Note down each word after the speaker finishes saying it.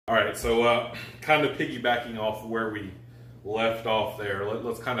All right, so kind of piggybacking off where we left off there,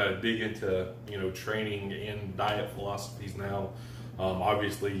 let's kind of dig into, training and diet philosophies now.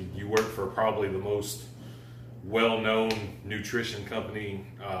 Obviously, you work for probably the most well-known nutrition company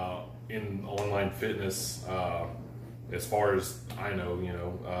in online fitness, as far as I know.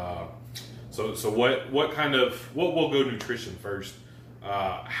 So what we'll go nutrition first.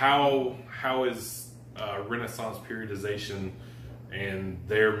 How is Renaissance Periodization and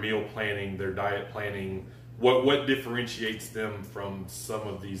their meal planning, their diet planning, what differentiates them from some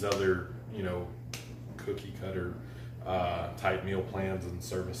of these other, cookie cutter type meal plans and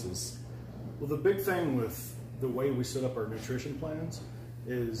services? Well, the big thing with the way we set up our nutrition plans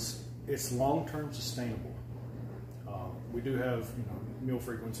is it's long-term sustainable. We do have, meal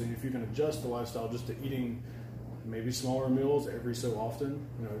frequency. If you can adjust the lifestyle just to eating maybe smaller meals every so often,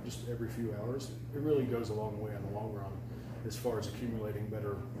 just every few hours, it really goes a long way in the long run as far as accumulating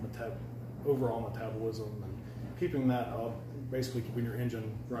better overall metabolism and keeping that up, basically keeping your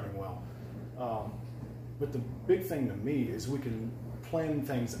engine running well. But the big thing to me is we can plan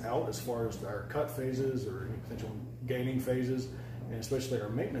things out as far as our cut phases or any potential gaining phases, and especially our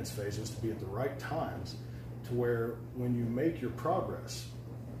maintenance phases, to be at the right times, to where when you make your progress,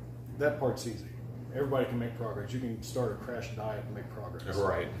 that part's easy. Everybody can make progress. You can start a crash diet and make progress.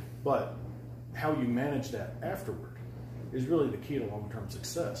 Right. But how you manage that afterward is really the key to long-term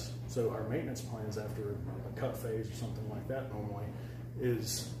success. So our maintenance plans after a cut phase or something like that normally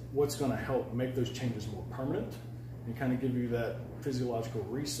is what's going to help make those changes more permanent and kind of give you that physiological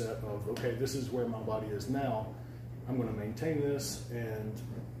reset of, okay, this is where my body is now. I'm going to maintain this, and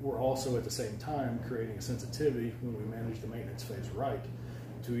we're also at the same time creating a sensitivity when we manage the maintenance phase right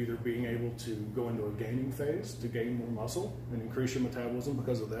to either being able to go into a gaining phase to gain more muscle and increase your metabolism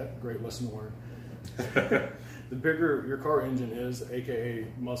because of that. Great lesson learned. The bigger your car engine is, aka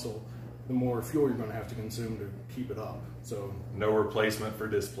muscle, the more fuel you're going to have to consume to keep it up. So no replacement for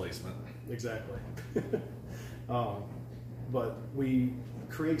displacement. Exactly. But we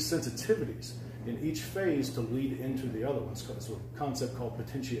create sensitivities in each phase to lead into the other ones. It's a concept called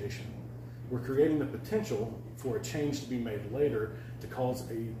potentiation. We're creating the potential for a change to be made later to cause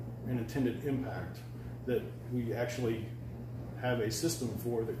an intended impact that we actually have a system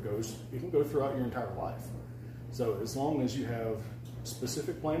for that you can go throughout your entire life. So as long as you have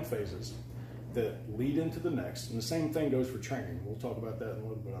specific planned phases that lead into the next, and the same thing goes for training. We'll talk about that in a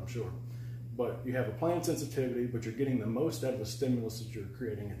little bit, I'm sure. But you have a planned sensitivity, but you're getting the most out of the stimulus that you're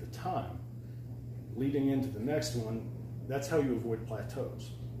creating at the time. Leading into the next one, that's how you avoid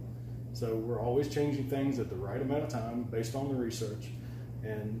plateaus. So we're always changing things at the right amount of time based on the research,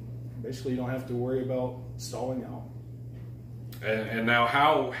 and basically you don't have to worry about stalling out. And now,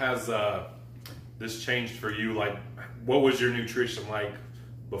 how has this changed for you? Like, what was your nutrition like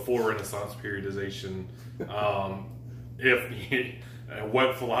before Renaissance Periodization?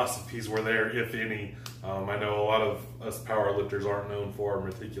 What philosophies were there, if any? I know a lot of us powerlifters aren't known for our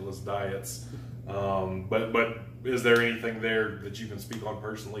meticulous diets, but is there anything there that you can speak on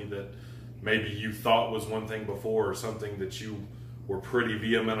personally that maybe you thought was one thing before, or something that you were pretty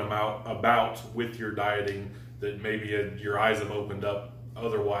vehement about with your dieting that maybe your eyes have opened up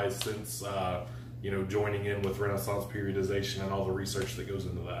otherwise since joining in with Renaissance Periodization and all the research that goes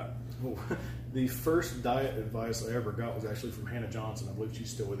into that? Well, the first diet advice I ever got was actually from Hannah Johnson. I believe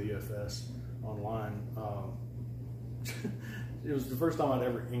she's still with EFS online. It was the first time I'd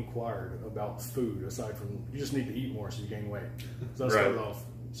ever inquired about food, aside from you just need to eat more so you gain weight. So I started off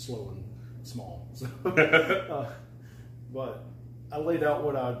slow and small. So, but I laid out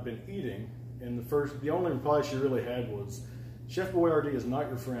what I'd been eating, and the only reply she really had was, "Chef Boyardee is not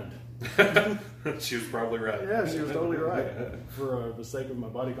your friend." She was probably right. Yeah, she was totally right, for the sake of my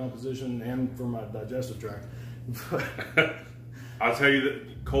body composition and for my digestive tract. I'll tell you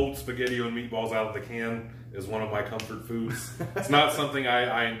that cold spaghetti and meatballs out of the can is one of my comfort foods. It's not something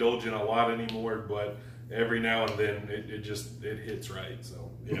I indulge in a lot anymore, but every now and then it hits right.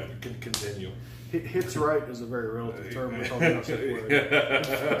 So yeah, it can continue. Hits right is a very relative term. We're talking about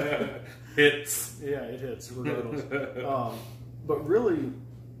hits. Yeah, it hits regardless. But really,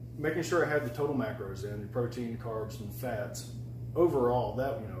 making sure I had the total macros in, protein, carbs, and fats. Overall,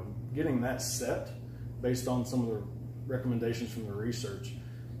 that getting that set based on some of the recommendations from the research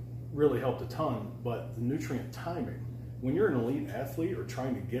really helped a ton. But the nutrient timing, when you're an elite athlete or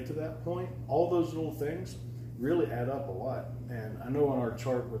trying to get to that point, all those little things really add up a lot. And I know on our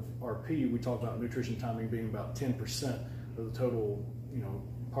chart with RP, we talk about nutrition timing being about 10% of the total,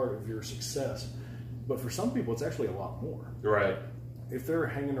 part of your success. But for some people, it's actually a lot more. Right. If they're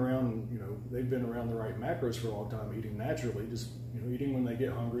hanging around, they've been around the right macros for a long time, eating naturally, just eating when they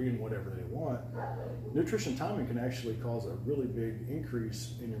get hungry whatever they want, nutrition timing can actually cause a really big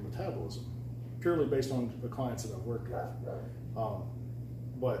increase in your metabolism, purely based on the clients that I've worked with.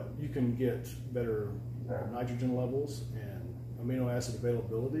 But you can get better nitrogen levels and amino acid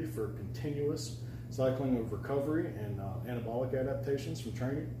availability for continuous cycling of recovery and anabolic adaptations from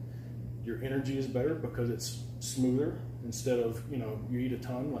training. Your energy is better because it's smoother instead of, you eat a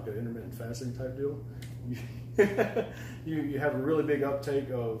ton like an intermittent fasting type deal. You have a really big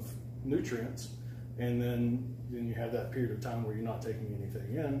uptake of nutrients, and then you have that period of time where you're not taking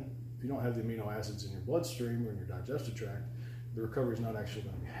anything in. If you don't have the amino acids in your bloodstream or in your digestive tract, the recovery is not actually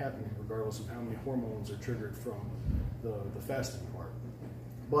going to be happening, regardless of how many hormones are triggered from the fasting part.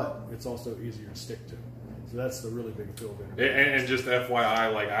 But it's also easier to stick to. So that's the really big appeal of intermittent. And just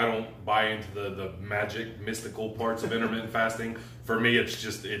FYI, like, I don't buy into the magic, mystical parts of intermittent fasting. For me, it's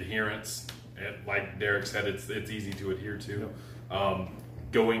just adherence. And like Derek said, it's easy to adhere to. Yep.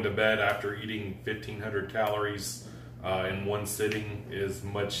 Going to bed after eating 1,500 calories in one sitting is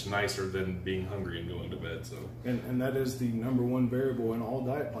much nicer than being hungry and going to bed. So, and that is the #1 variable in all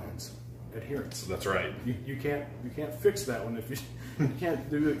diet plans: adherence. That's right. You can't fix that one if you can't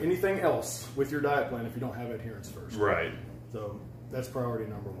do anything else with your diet plan if you don't have adherence first. Right. So that's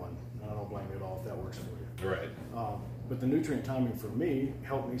priority #1. I don't blame you at all if that works for you. Right. But the nutrient timing for me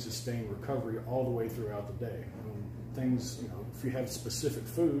helped me sustain recovery all the way throughout the day. Things, if you have specific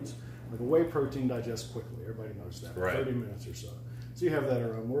foods, like a whey protein digests quickly. Everybody knows that. Right. 30 minutes or so. So you have that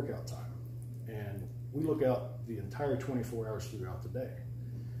around workout time. And we look out the entire 24 hours throughout the day.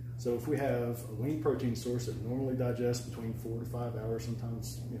 So if we have a lean protein source that normally digests between 4 to 5 hours,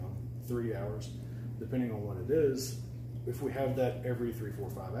 sometimes 3 hours, depending on what it is, if we have that every 3, 4,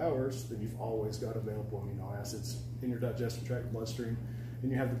 5 hours, then you've always got available amino acids in your digestive tract, bloodstream,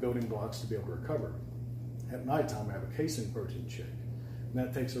 and you have the building blocks to be able to recover. At nighttime, we have a casein protein shake, and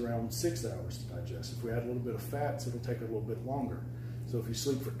that takes around 6 hours to digest. If we add a little bit of fats, it'll take a little bit longer. So if you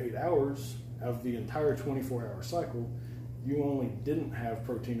sleep for 8 hours, out of the entire 24-hour cycle, you only didn't have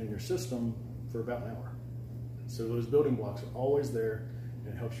protein in your system for about an hour. So those building blocks are always there,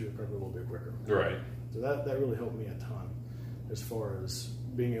 and it helps you recover a little bit quicker. Right. So that really helped me a ton as far as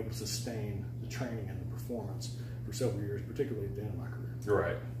being able to sustain the training and the performance for several years, particularly at the end of my career.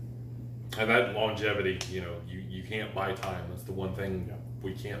 Right. And that longevity, you can't buy time. That's the one thing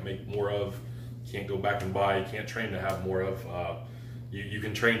we can't make more of. You can't go back and buy. You can't train to have more of. You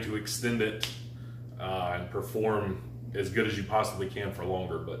can train to extend it and perform as good as you possibly can for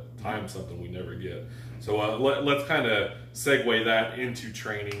longer, but time's something we never get. So let's kind of segue that into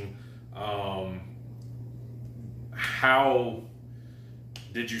training. How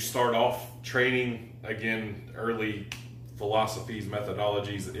did you start off training? Again, early philosophies,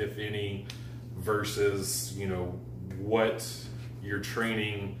 methodologies, if any, versus what your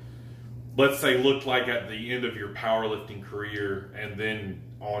training, let's say, looked like at the end of your powerlifting career, and then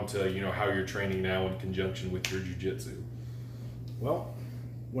on to how you're training now in conjunction with your jiu-jitsu. Well,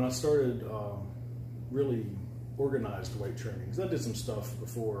 when I started really organized weight training, because I did some stuff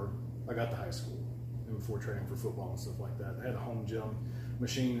before I got to high school and before training for football and stuff like that. I had a home gym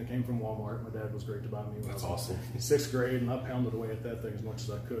machine that came from Walmart. My dad was great to buy me when That's I was awesome. in 6th grade, and I pounded away at that thing as much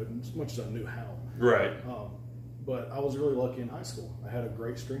as I could, and as much as I knew how. Right. But I was really lucky in high school. I had a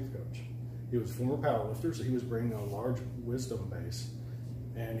great strength coach. He was a former powerlifter, so he was bringing a large wisdom base,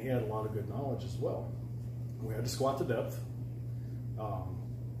 and he had a lot of good knowledge as well. We had to squat to depth.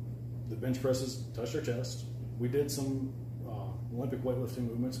 The bench presses touched our chest. We did some Olympic weightlifting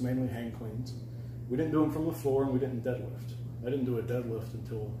movements, mainly hang cleans. We didn't do them from the floor, and we didn't deadlift. I didn't do a deadlift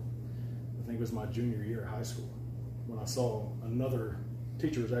until I think it was my junior year of high school, when I saw another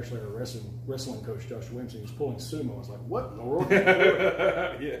teacher was actually a wrestling coach, Josh Williams. He was pulling sumo. I was like, what in the world?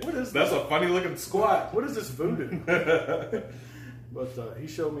 Yeah. What is That's a funny looking squat. What is this voodoo? But he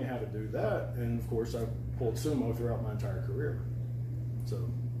showed me how to do that, and of course I pulled sumo throughout my entire career.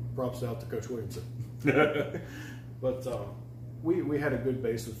 So props out to Coach Williamson. But we had a good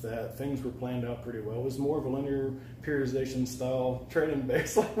base with that. Things were planned out pretty well. It was more of a linear periodization style training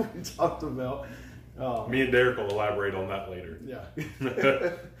base like we talked about. Me and Derek will elaborate on that later. Yeah.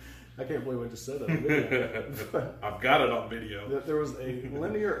 I can't believe I just said that on video. I've got it on video. There was a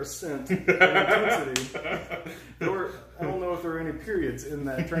linear ascent in intensity. I don't know if there were any periods in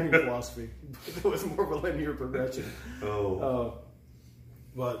that training philosophy, but it was more of a linear progression.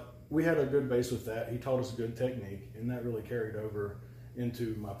 But we had a good base with that. He taught us a good technique, and that really carried over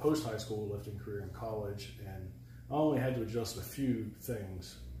into my post-high school lifting career in college. And I only had to adjust a few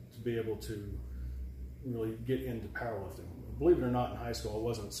things to be able to really get into powerlifting. Believe it or not, in high school, I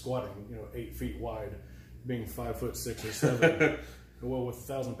wasn't squatting, 8 feet wide, being 5'6" or 7. Well, with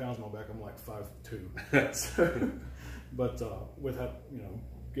 1,000 pounds on my back, I'm like 5'2". So, but with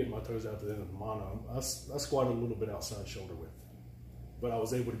getting my toes out to the end of the mono, I squatted a little bit outside shoulder width. But I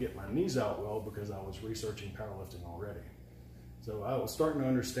was able to get my knees out well because I was researching powerlifting already. So I was starting to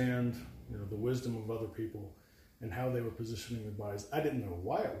understand, the wisdom of other people and how they were positioning their bodies. I didn't know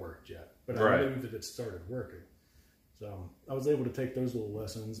why it worked yet, but I knew that it started working. So I was able to take those little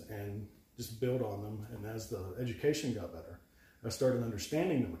lessons and just build on them. And as the education got better, I started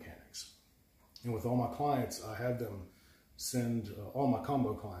understanding the mechanics. And with all my clients, I had them send, all my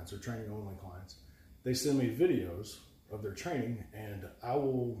combo clients or training only clients, they send me videos of their training and I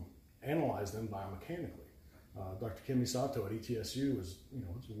will analyze them biomechanically. Dr. Kimi Sato at ETSU is,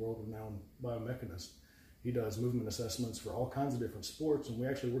 it's a world-renowned biomechanist. He does movement assessments for all kinds of different sports, and we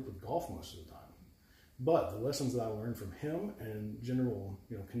actually work with golf most of the time. But the lessons that I learned from him and general,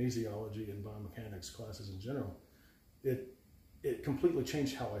 kinesiology and biomechanics classes in general, it completely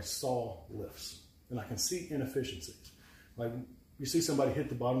changed how I saw lifts, and I can see inefficiencies. Like you see somebody hit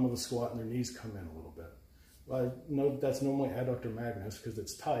the bottom of the squat and their knees come in a little bit. Well, I know that's normally adductor magnus because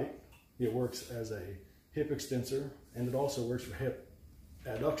it's tight. It works as a hip extensor, and it also works for hip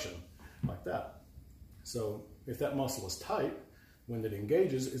adduction, like that. So if that muscle is tight, when it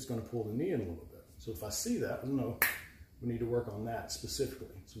engages, it's going to pull the knee in a little bit. So if I see that, I know we need to work on that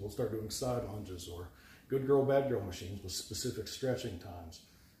specifically. So we'll start doing side lunges or good girl, bad girl machines with specific stretching times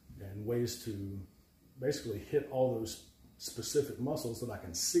and ways to basically hit all those specific muscles that I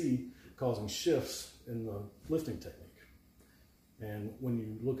can see causing shifts in the lifting technique. And when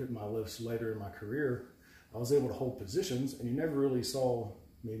you look at my lifts later in my career, I was able to hold positions, and you never really saw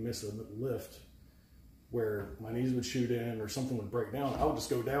me miss a lift where my knees would shoot in or something would break down. I would just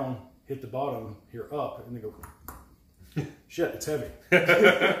go down, hit the bottom, here up, and then go, shit, it's heavy.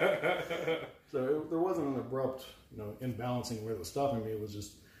 So there wasn't an abrupt, imbalancing where it was stopping me. It was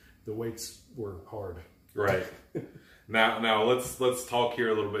just the weights were hard. Right. Now let's talk here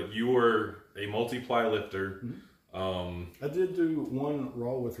a little bit. You were a multiply lifter. Mm-hmm. I did do one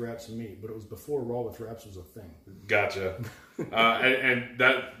raw with wraps and meat, but it was before raw with wraps was a thing. Gotcha. And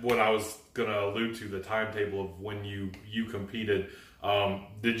that what I was gonna allude to, the timetable of when you competed.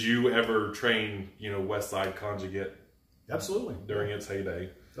 Did you ever train, Westside Conjugate? Absolutely. During its heyday.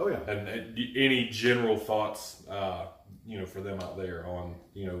 Oh yeah. And any general thoughts, for them out there on,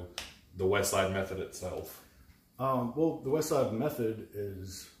 the Westside method itself? Well, the Westside method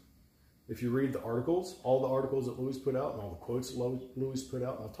is, if you read the articles, all the articles that Louis put out and all the quotes that Louis put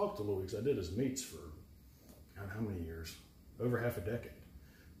out, and I've talked to Louis because I did his meets for, God, how many years? Over half a decade.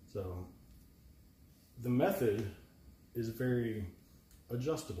 So the method is very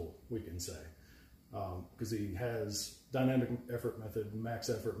adjustable, we can say, because he has dynamic effort method, max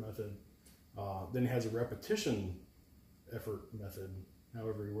effort method, then he has a repetition effort method,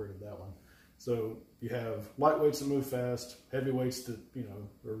 however he worded that one. So you have light weights that move fast, heavy weights that,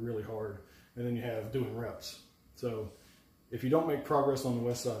 are really hard, and then you have doing reps. So if you don't make progress on the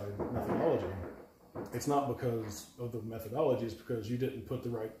Westside methodology, it's not because of the methodology, it's because you didn't put the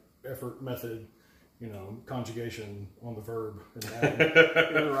right effort method, conjugation on the verb and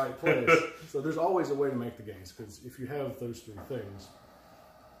in the right place. So there's always a way to make the gains, because if you have those three things,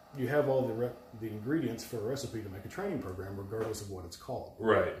 you have all the ingredients for a recipe to make a training program, regardless of what it's called.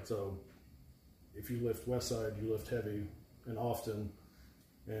 Right. So if you lift Westside, you lift heavy and often,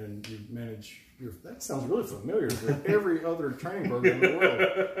 and you manage that sounds really familiar with every other training program in the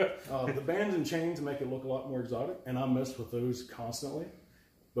world. The bands and chains make it look a lot more exotic, and I mess with those constantly.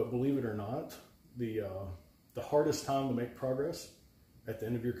 But believe it or not, the hardest time to make progress at the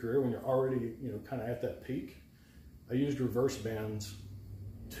end of your career, when you're already, kind of at that peak, I used reverse bands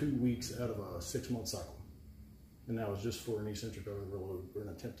 2 weeks out of a 6-month cycle. And that was just for an eccentric overload or an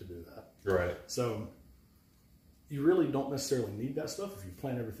attempt to do that. Right. So you really don't necessarily need that stuff if you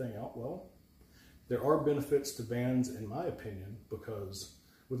plan everything out well. There are benefits to bands, in my opinion, because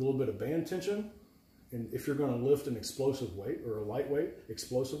with a little bit of band tension, and if you're going to lift an explosive weight or a light weight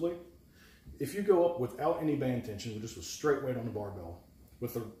explosively, if you go up without any band tension, just with straight weight on the barbell,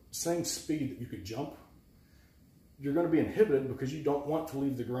 with the same speed that you could jump, you're going to be inhibited because you don't want to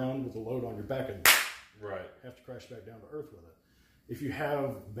leave the ground with a load on your back and have to crash back down to earth with it. If you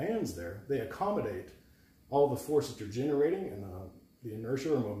have bands there, they accommodate all the force that you're generating and the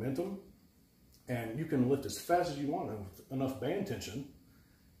inertia or momentum, and you can lift as fast as you want, and with enough band tension,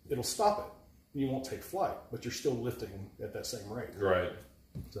 it'll stop it. You won't take flight, but you're still lifting at that same rate. Right.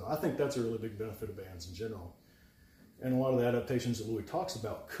 So I think that's a really big benefit of bands in general. And a lot of the adaptations that Louis talks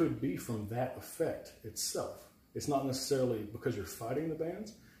about could be from that effect itself. It's not necessarily because you're fighting the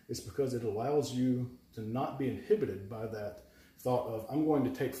bands, it's because it allows you to not be inhibited by that thought of, I'm going to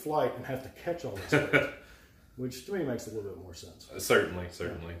take flight and have to catch all this weight, which to me makes a little bit more sense. Certainly.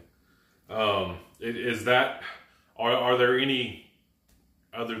 Is that, are there any,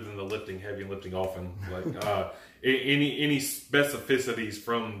 other than the lifting heavy and lifting often, like any specificities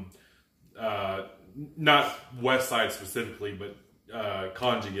from not Westside specifically, but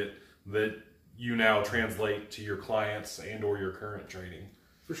Conjugate, that you now translate to your clients and or your current training?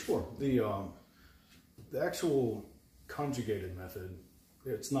 For sure. The actual conjugated method,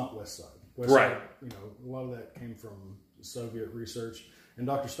 it's not Westside. Right. You know, a lot of that came from Soviet research, and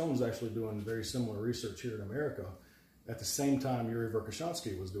Dr. Stone was actually doing very similar research here in America at the same time Yuri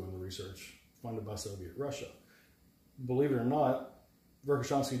Verkhoshansky was doing the research funded by Soviet Russia. Believe it or not,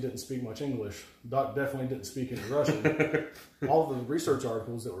 Verkhoshansky didn't speak much English. Doc definitely didn't speak any Russian. All the research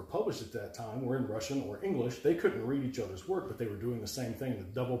articles that were published at that time were in Russian or English. They couldn't read each other's work, but they were doing the same thing in a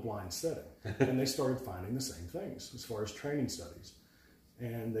double-blind setting. And they started finding the same things as far as training studies.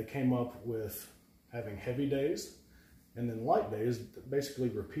 And they came up with having heavy days and then light days that basically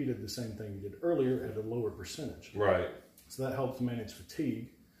repeated the same thing you did earlier at a lower percentage. Right. So that helps manage fatigue.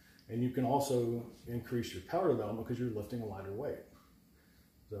 And you can also increase your power development because you're lifting a lighter weight.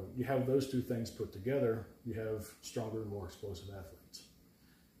 So you have those two things put together, you have stronger, more explosive athletes.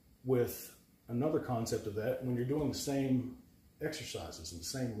 With another concept of that, when you're doing the same exercises and the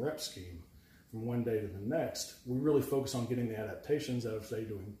same rep scheme from one day to the next, we really focus on getting the adaptations out of, say,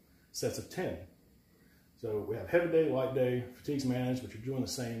 doing sets of 10. So we have heavy day, light day, fatigue's managed, but you're doing the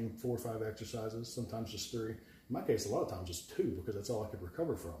same 4 or 5 exercises, sometimes just 3. In my case, a lot of times just 2, because that's all I could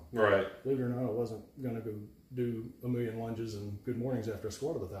recover from. Right. Believe it or not, I wasn't going to go do a million lunges and good mornings after I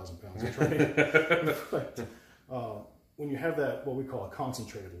squatted 1,000 pounds of training. But when you have that, what we call a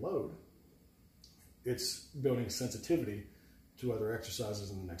concentrated load, it's building sensitivity to other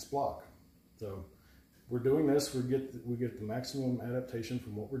exercises in the next block. So we're doing this, we get the maximum adaptation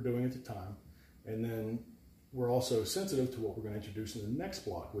from what we're doing at the time, and then we're also sensitive to what we're going to introduce in the next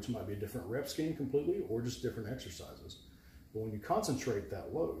block, which might be a different rep scheme completely or just different exercises. But when you concentrate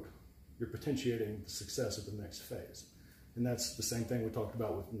that load, you're potentiating the success of the next phase. And that's the same thing we talked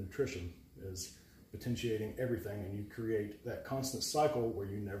about with nutrition, is potentiating everything, and you create that constant cycle where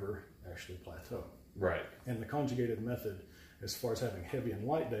you never actually plateau. Right. And the conjugated method, as far as having heavy and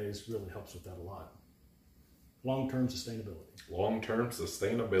light days, really helps with that a lot. Long-term sustainability. Long-term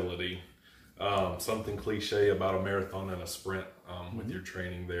sustainability. Something cliche about a marathon and a sprint with your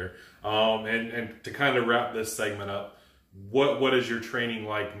training there. And to kind of wrap this segment up, what is your training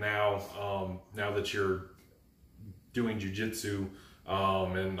like now? Now that you're doing jiu-jitsu,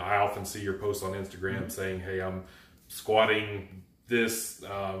 and I often see your posts on Instagram saying, "Hey, I'm squatting this,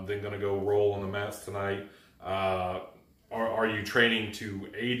 then going to go roll on the mats tonight." Are you training to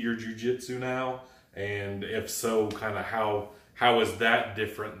aid your jiu-jitsu now? And if so, kind of how is that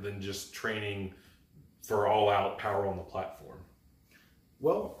different than just training for all-out power on the platform?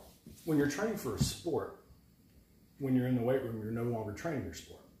 Well, when you're training for a sport, when you're in the weight room, you're no longer training your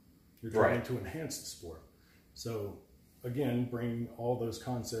sport. You're trying to enhance the sport. So again, bringing all those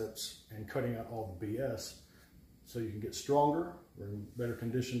concepts and cutting out all the BS so you can get stronger or in better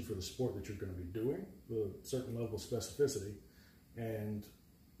condition for the sport that you're going to be doing with a certain level of specificity, and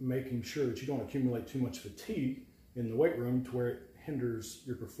making sure that you don't accumulate too much fatigue in the weight room to where it hinders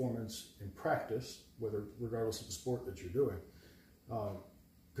your performance in practice, regardless of the sport that you're doing,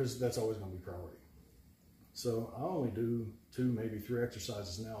 because that's always going to be priority. So I only do 2, maybe 3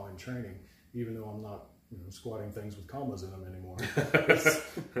 exercises now in training, even though I'm not squatting things with commas in them anymore.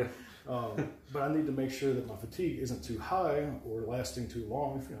 But I need to make sure that my fatigue isn't too high or lasting too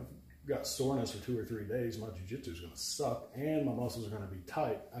long. If I've got soreness for 2 or 3 days, my jiu-jitsu is going to suck and my muscles are going to be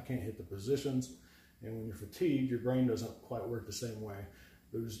tight. I can't hit the positions. And when you're fatigued, your brain doesn't quite work the same way.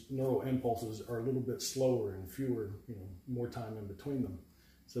 Those neural impulses are a little bit slower and fewer, more time in between them.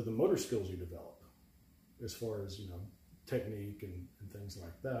 So the motor skills you develop, as far as technique and things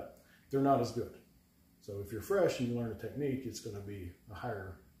like that, they're not as good. So if you're fresh and you learn a technique, it's going to be a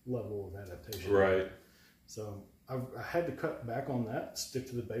higher level of adaptation. Right. So I had to cut back on that, stick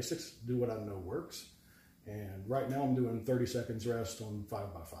to the basics, do what I know works. And right now I'm doing 30 seconds rest on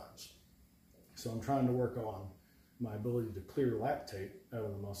 5x5s. So I'm trying to work on my ability to clear lactate out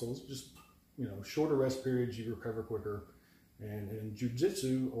of the muscles. Just, shorter rest periods, you recover quicker. And in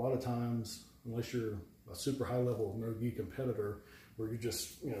jiu-jitsu, a lot of times, unless you're a super high level no-gi competitor, where you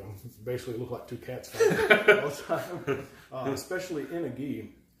just, basically look like 2 cats fighting all the time, especially in a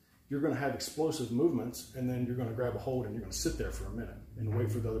gi, you're going to have explosive movements, and then you're going to grab a hold and you're going to sit there for a minute and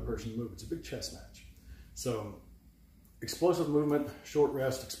wait for the other person to move. It's a big chess match. So explosive movement, short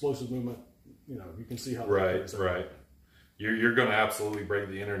rest, explosive movement, you can see how that Right. you're going to absolutely break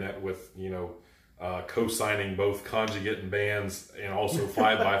the internet with, co-signing both Conjugate and bands and also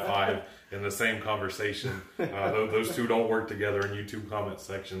 5x5 in the same conversation. Those two don't work together in YouTube comment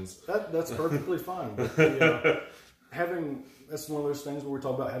sections. That's perfectly fine. But that's one of those things where we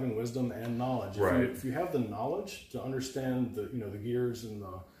talk about having wisdom and knowledge. If you have the knowledge to understand the gears and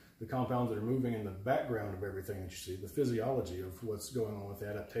the compounds that are moving in the background of everything that you see, the physiology of what's going on with the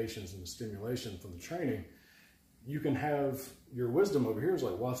adaptations and the stimulation from the training, you can have your wisdom over here is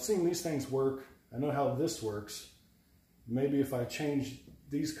like, well, I've seen these things work. I know how this works. Maybe if I change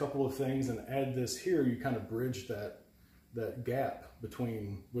these couple of things and add this here, you kind of bridge that gap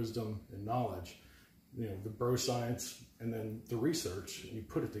between wisdom and knowledge. The bro science and then the research. You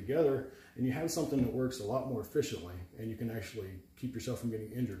put it together and you have something that works a lot more efficiently, and you can actually keep yourself from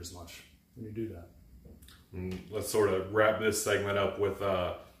getting injured as much when you do that. Let's sort of wrap this segment up with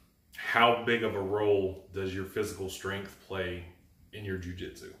how big of a role does your physical strength play in your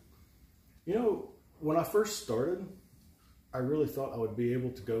jiu-jitsu? When I first started, I really thought I would be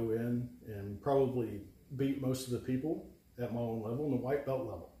able to go in and probably beat most of the people at my own level, in the white belt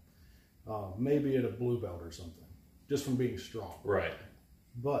level. Maybe at a blue belt or something, just from being strong. Right.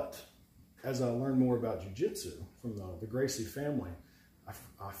 But as I learned more about jiu-jitsu from the Gracie family,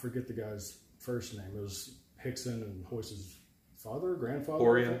 I forget the guy's first name. It was Hickson and Hoyce's father, grandfather?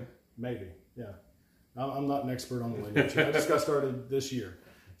 Orion? Maybe, yeah. I'm not an expert on the lineage. I just got started this year.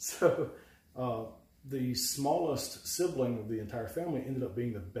 So the smallest sibling of the entire family ended up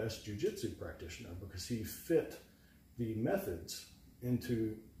being the best jiu-jitsu practitioner because he fit the methods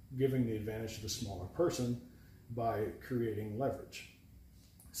into giving the advantage to the smaller person by creating leverage.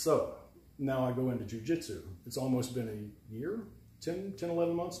 So now I go into jiu-jitsu. It's almost been a year, 10,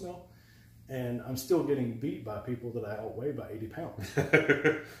 11 months now, and I'm still getting beat by people that I outweigh by 80 pounds.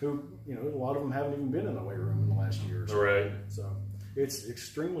 Who, a lot of them haven't even been in a weight room in the last year or so. Right. So it's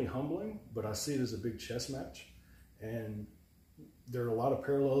extremely humbling, but I see it as a big chess match. And there are a lot of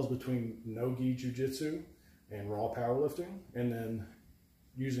parallels between no-gi jiu-jitsu and raw powerlifting, and then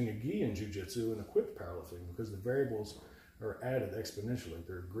using a gi in jiu-jitsu and equipped powerlifting, because the variables are added exponentially.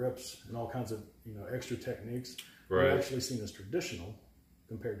 There are grips and all kinds of extra techniques. Right. They're actually seen as traditional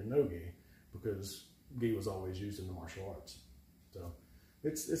compared to no-gi, because gi was always used in the martial arts. So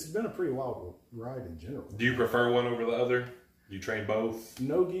it's been a pretty wild ride in general. Do you prefer one over the other? Do you train both?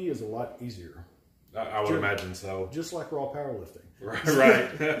 No-gi is a lot easier. I would imagine so. Just like raw powerlifting. Right.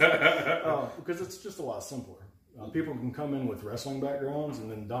 Because it's just a lot simpler. People can come in with wrestling backgrounds and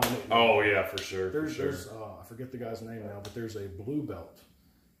then dominate. Oh, yeah, for sure. There's I forget the guy's name now, but there's a blue belt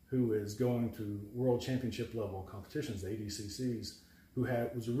who is going to world championship level competitions, ADCCs, who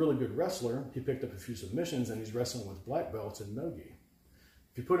was a really good wrestler. He picked up a few submissions, and he's wrestling with black belts in no-gi.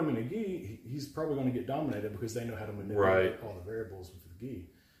 If you put him in a gi, he's probably going to get dominated because they know how to manipulate all the variables with the gi.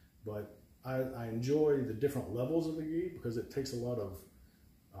 But I enjoy the different levels of the gi because it takes a lot of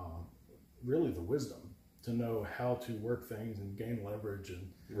really the wisdom to know how to work things and gain leverage and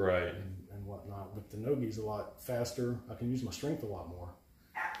whatnot. But the no-gi is a lot faster. I can use my strength a lot more.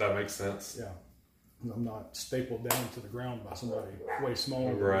 That makes sense. Yeah. I'm not stapled down to the ground by somebody way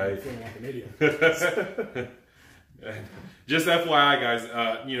smaller than me, feeling like an idiot. Just FYI, guys,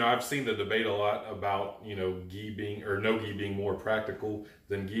 I've seen the debate a lot about, gi being, or no gi being more practical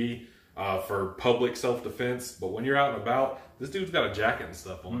than gi for public self-defense. But when you're out and about, this dude's got a jacket and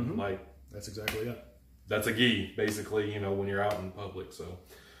stuff on. Mm-hmm. Like, that's exactly it. That's a gi, basically, when you're out in public. So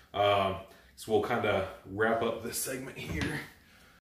we'll kind of wrap up this segment here.